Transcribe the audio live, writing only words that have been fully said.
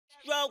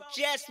stroke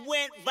just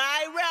went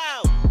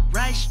viral.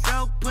 Right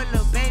stroke put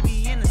a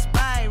baby in a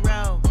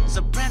spiral.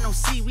 Soprano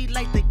C, we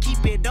like to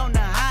keep it on the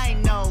high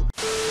note.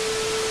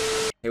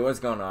 Hey, what's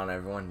going on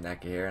everyone?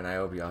 Neca here, and I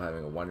hope you all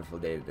having a wonderful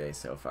day today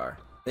so far.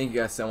 Thank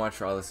you guys so much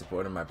for all the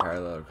support on my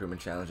parallel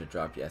recruitment challenge that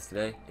dropped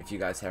yesterday. If you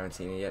guys haven't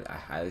seen it yet, I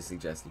highly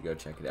suggest you go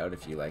check it out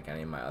if you like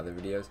any of my other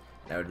videos.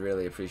 And I would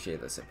really appreciate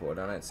the support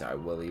on it, so I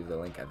will leave the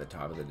link at the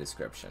top of the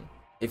description.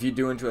 If you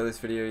do enjoy this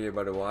video you're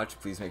about to watch,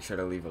 please make sure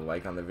to leave a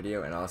like on the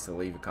video and also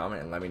leave a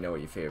comment and let me know what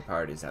your favorite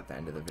part is at the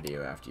end of the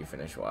video after you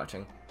finish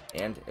watching.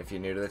 And if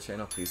you're new to the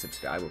channel, please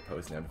subscribe with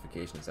post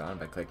notifications on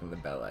by clicking the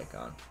bell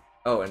icon.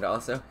 Oh, and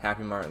also,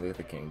 happy Martin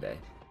Luther King Day.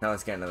 Now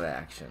let's get into the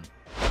action.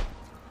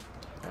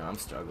 Oh, I'm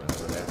struggling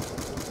over there.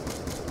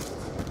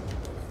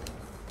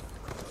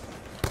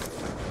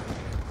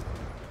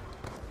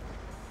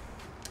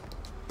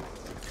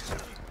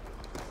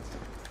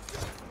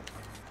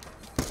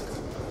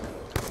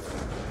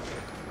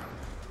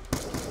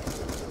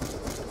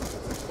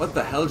 What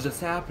the hell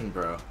just happened,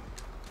 bro?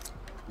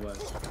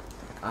 What?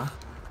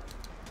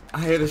 I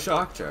hit a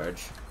shock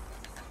charge.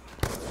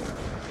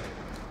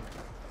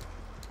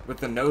 With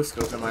the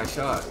no-scope in my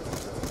shot.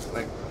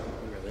 Like...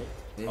 Really?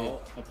 Yeah.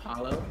 Oh,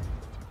 Apollo?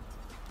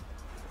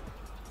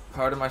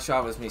 Part of my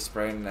shot was me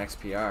spraying an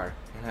XPR,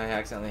 and I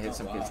accidentally hit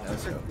some kid's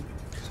no-scope.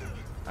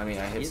 I mean,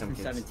 I hit some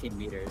kids. 17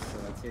 meters, so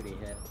that's who he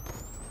hit.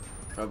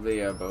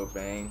 Probably a boat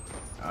bang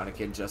on a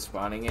kid just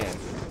spawning in.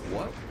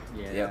 What?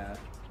 Yeah. Yep.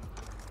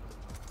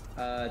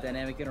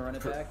 Dynamic gonna run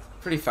it back?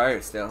 Pretty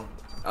fired still.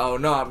 Oh,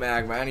 not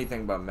magma.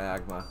 Anything but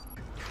magma.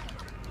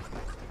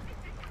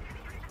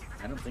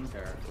 I don't think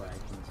there are flags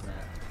in this map.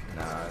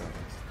 No, I don't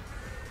think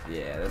so.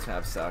 Yeah, this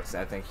map sucks.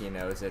 I think he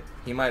knows it.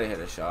 He might have hit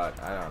a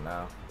shot. I don't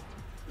know.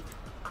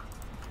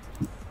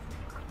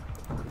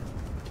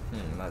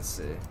 Let's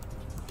see.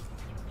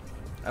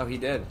 Oh, he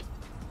did.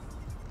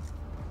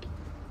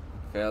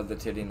 Failed the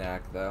titty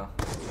knack, though.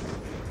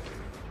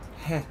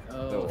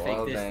 Oh, the fake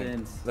wall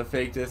distance. Bang. The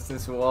fake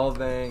distance wall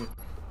bang.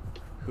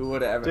 Who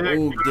would have ever... Dig.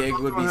 Ooh, dig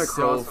would be so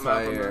Across the map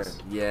on fire. this.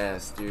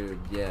 Yes, dude.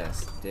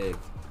 Yes, dig.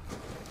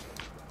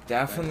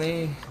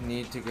 Definitely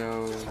need to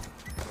go...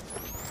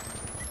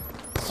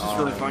 It's just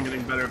really fun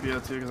getting better at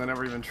BO2 because I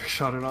never even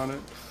trickshotted on it.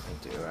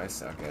 I do. I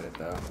suck at it,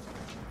 though.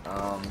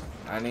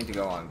 I need to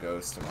go on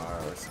Ghost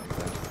tomorrow or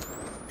something.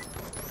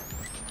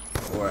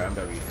 Or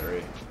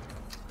MW3.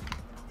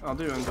 I'll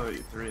do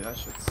MW3, that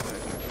shit's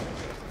sick.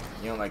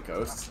 You don't like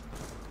Ghosts?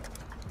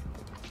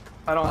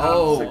 I don't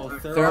Oh,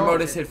 have sick Thermo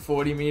just hit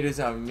 40 meters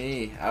on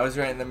me. I was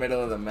right in the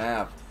middle of the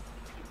map.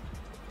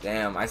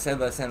 Damn, I said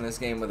let's end this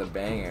game with a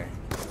banger.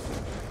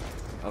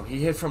 Oh,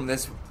 he hit from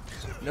this...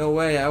 No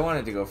way, I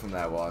wanted to go from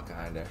that wall,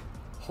 kinda.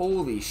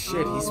 Holy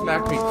shit, he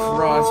smacked me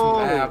cross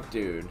map,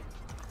 dude.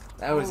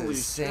 That was Holy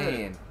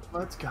insane. Shit.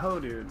 Let's go,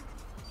 dude.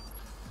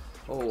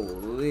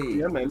 Holy.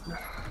 Yemen.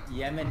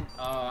 Yemen,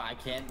 oh, I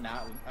can't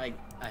not, I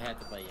had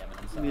to play Yemen,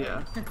 I'm sorry.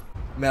 Yeah.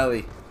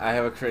 Melly, I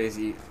have a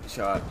crazy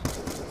shot.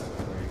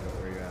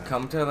 Where you at?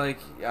 Come to, like,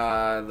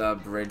 the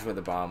bridge where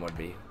the bomb would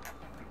be.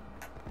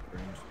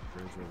 Bridge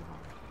where the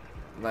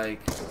bomb.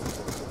 Like,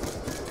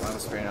 I'm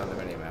spraying on the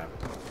mini-map.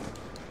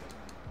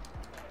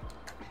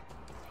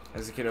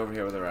 There's a kid over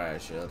here with a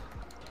riot shield.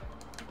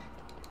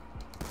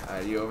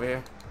 You over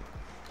here?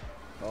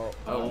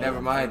 Oh,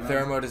 never mind.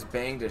 Thermo just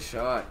banged a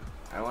shot.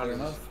 I wanted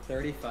Thermo,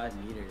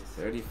 35 meters.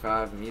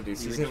 35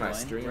 meters. He's in my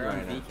stream We're right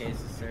on now. VK's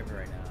server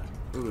right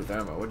now. Ooh,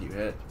 Thermo, what'd you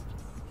hit?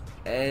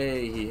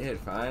 Hey, he hit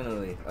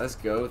finally. Let's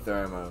go,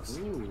 Thermos.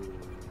 Ooh.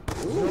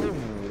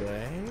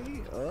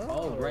 Hey.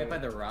 Oh, right by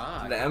the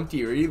rock. The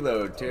empty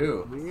reload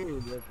too.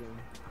 Weird looking.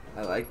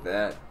 I like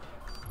that.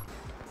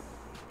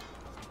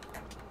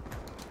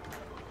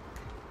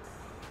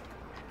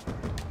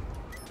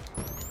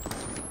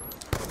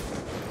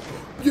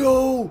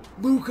 Yo,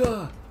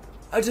 Luca!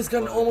 I just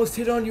got an almost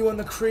hit on you on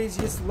the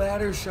craziest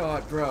ladder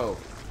shot, bro.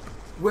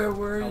 Where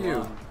were How you?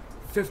 long?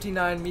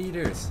 59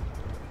 meters.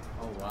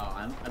 Oh wow,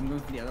 I'm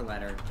moving the other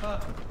ladder.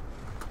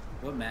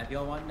 What map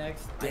y'all want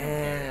next? I don't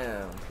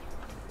care. Damn.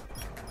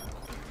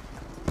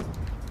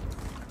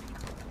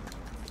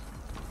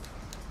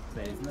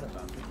 Wait, isn't that a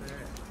bounty there?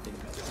 I think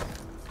that's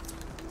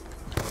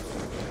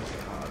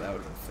Oh, that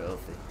would have been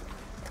filthy.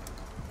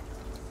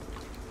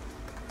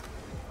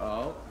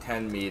 Oh,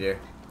 10 meter.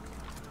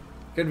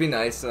 Could be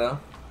nice though.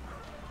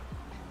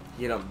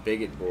 You know,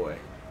 bigot boy.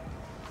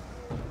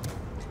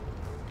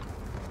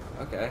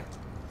 Okay.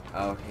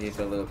 Oh, he's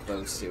a little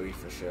close, Suey,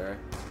 for sure.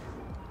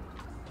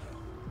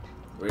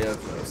 Real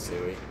close,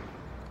 Suey.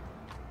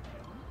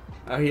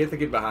 Oh, he hit the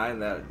kid behind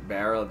that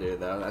barrel, dude,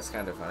 though. That's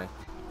kind of funny.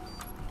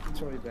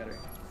 it's really better.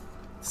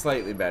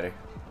 Slightly better.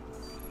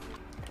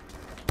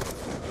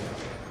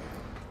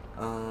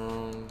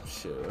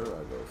 Shit, where do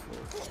I go for?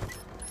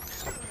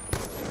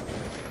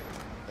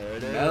 There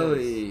it is.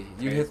 Melly,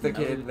 you hit the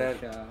Melly kid with that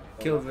the shot.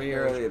 killed me Oh,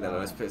 earlier that I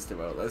shot. was pissed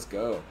about. Let's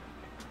go.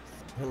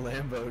 The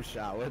Lambo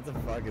shot. What the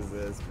fuck is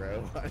this,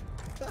 bro?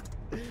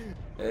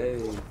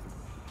 Hey.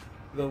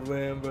 The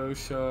Lambo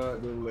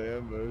shot. The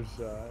Lambo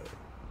shot.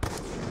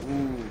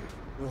 Ooh.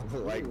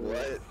 Like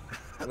what?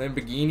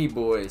 Lamborghini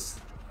boys.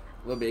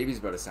 Little baby's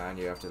about to sign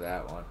you after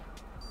that one.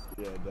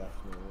 Yeah,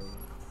 definitely.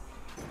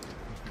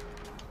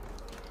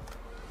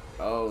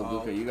 Oh,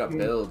 Luca, you got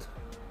build.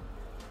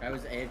 I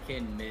was AFK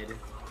in mid.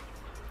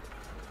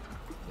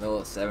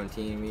 Little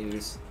 17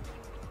 meters.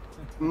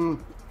 Mm.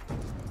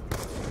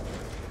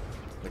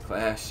 The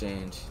class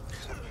change.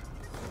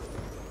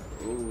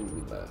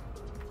 Ooh,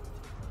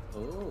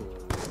 Oh.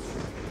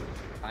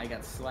 I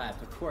got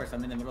slapped. Of course,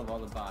 I'm in the middle of all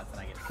the bots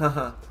and I get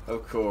Haha,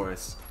 of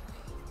course.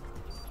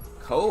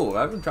 Cove,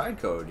 I haven't tried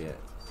Code yet.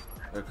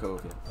 Or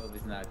Cove yet. Oh,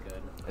 it's not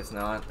good. It's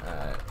not?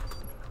 Alright.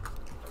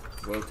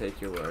 We'll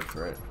take your word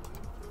for it.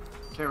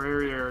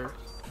 Carrier.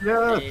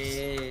 Yes!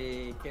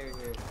 Hey,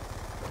 carrier.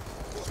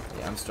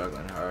 Yeah, I'm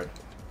struggling hard.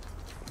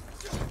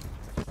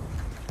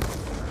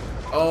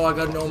 Oh, I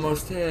got an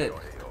almost hit.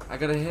 I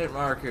got a hit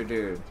marker,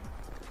 dude.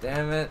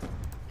 Damn it.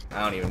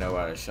 I don't even know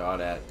what I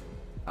shot at.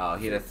 Oh,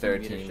 he hit a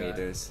 13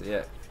 meters.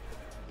 Yeah.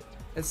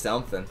 It's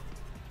something.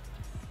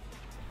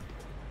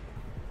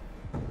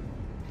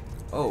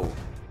 Oh.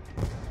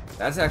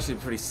 That's actually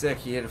pretty sick.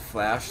 He hit a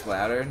flash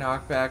ladder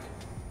knockback.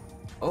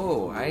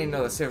 Oh, I didn't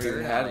know the server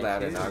even had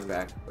ladder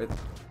knockback.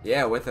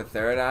 With the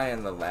third eye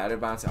and the ladder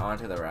bounce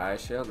onto the riot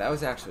shield. That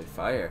was actually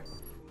fire.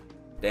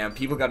 Damn,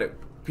 people got it.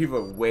 People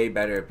are way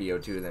better at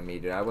BO2 than me,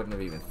 dude. I wouldn't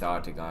have even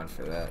thought to gone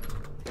for that.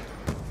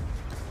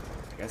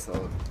 I guess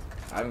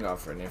I haven't gone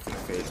for an infinite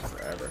fade in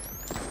forever.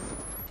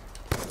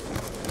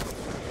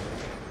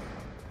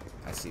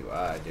 I see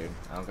why, dude.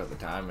 I don't got the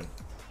timing.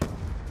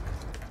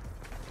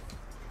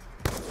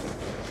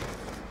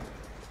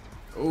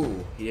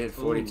 Ooh, he hit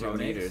 42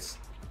 meters.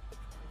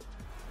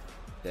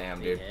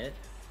 Damn, dude.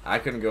 I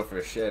couldn't go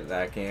for shit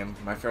that game.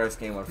 My first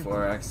game on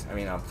 4x, I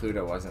mean on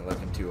Pluto, wasn't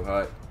looking too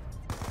hot.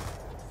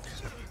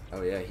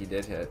 Oh yeah, he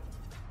did hit.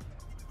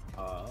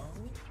 Oh.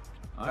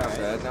 Not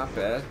bad, not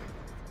bad.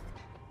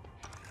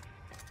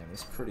 Damn,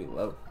 it's pretty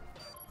low.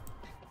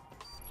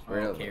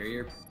 Oh,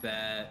 carrier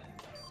bet.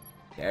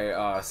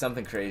 Yeah,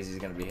 something crazy is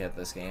gonna be hit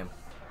this game.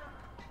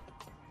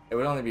 It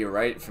would only be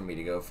right for me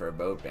to go for a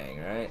boat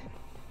bang, right?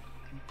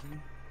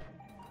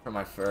 For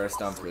my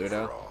first on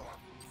Pluto.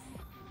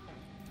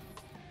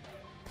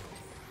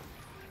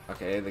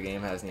 Okay, the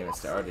game hasn't even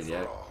started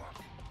yet.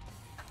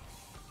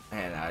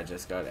 And I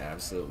just got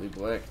absolutely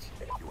blicked.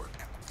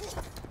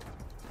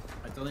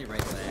 It's only right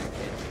that I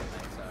actually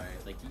I'm sorry.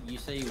 Like, you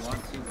say you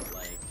want to, but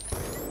like...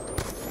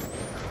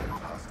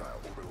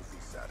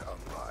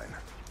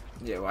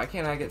 Yeah, why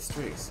can't I get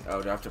streaks?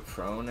 Oh, do I have to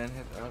prone and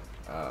hit up?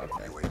 Oh,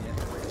 okay.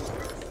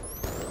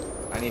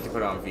 I need to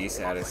put on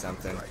VSAT or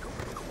something.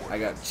 I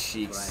got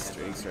cheek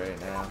streaks right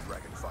now.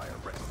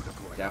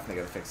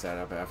 Definitely gotta fix that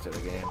up after the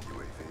game.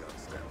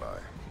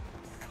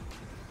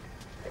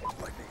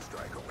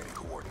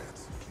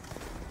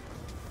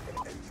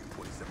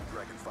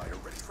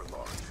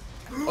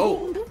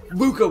 Oh,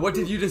 Luca, what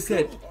did you just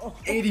hit?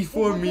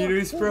 84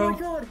 meters, bro. Oh my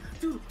god,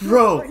 dude,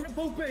 bro,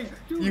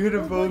 dude, you hit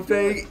a boat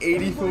bang,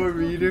 84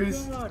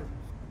 meters.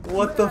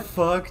 What the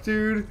fuck,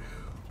 dude?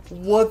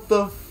 What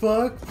the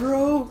fuck,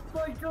 bro?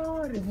 My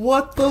god,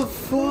 What the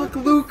fuck,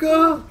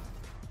 Luca?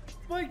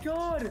 my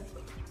god.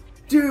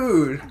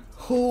 Dude,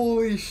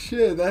 holy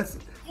shit, that's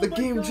the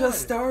game God.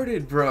 just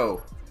started,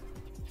 bro.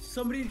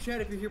 Somebody in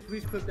chat, if you're here,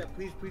 please clip that,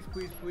 please, please,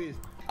 please, please.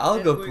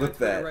 I'll go clip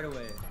that. Right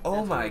away.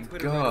 Oh my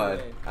god,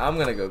 right I'm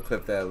gonna go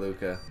clip that,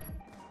 Luca.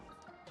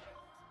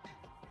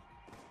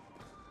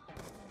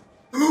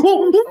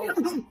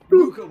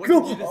 Luca, what did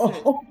you just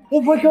hit?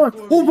 Oh my god!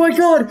 Oh my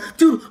god!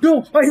 Dude,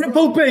 no! I hit a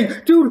boat bang!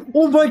 Dude!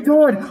 Oh my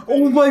god!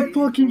 Oh my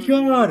fucking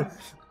god!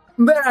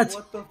 Matt!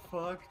 What the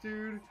fuck,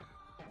 dude?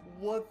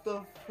 What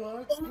the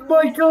fuck? Oh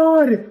my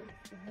god!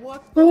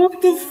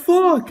 What the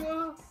fuck?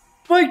 Luca?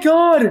 My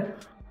god!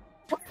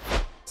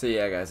 So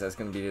yeah guys, that's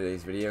going to be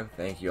today's video.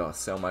 Thank you all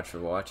so much for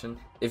watching.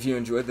 If you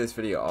enjoyed this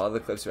video, all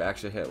the clips were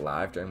actually hit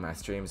live during my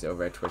streams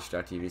over at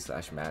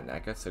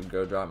twitch.tv/mattnecka, so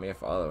go drop me a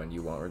follow and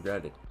you won't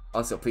regret it.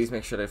 Also, please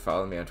make sure to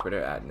follow me on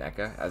Twitter at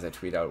Necka, as I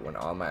tweet out when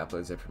all my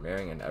uploads are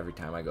premiering and every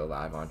time I go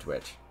live on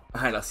Twitch.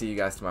 Alright, I'll see you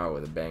guys tomorrow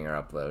with a banger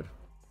upload.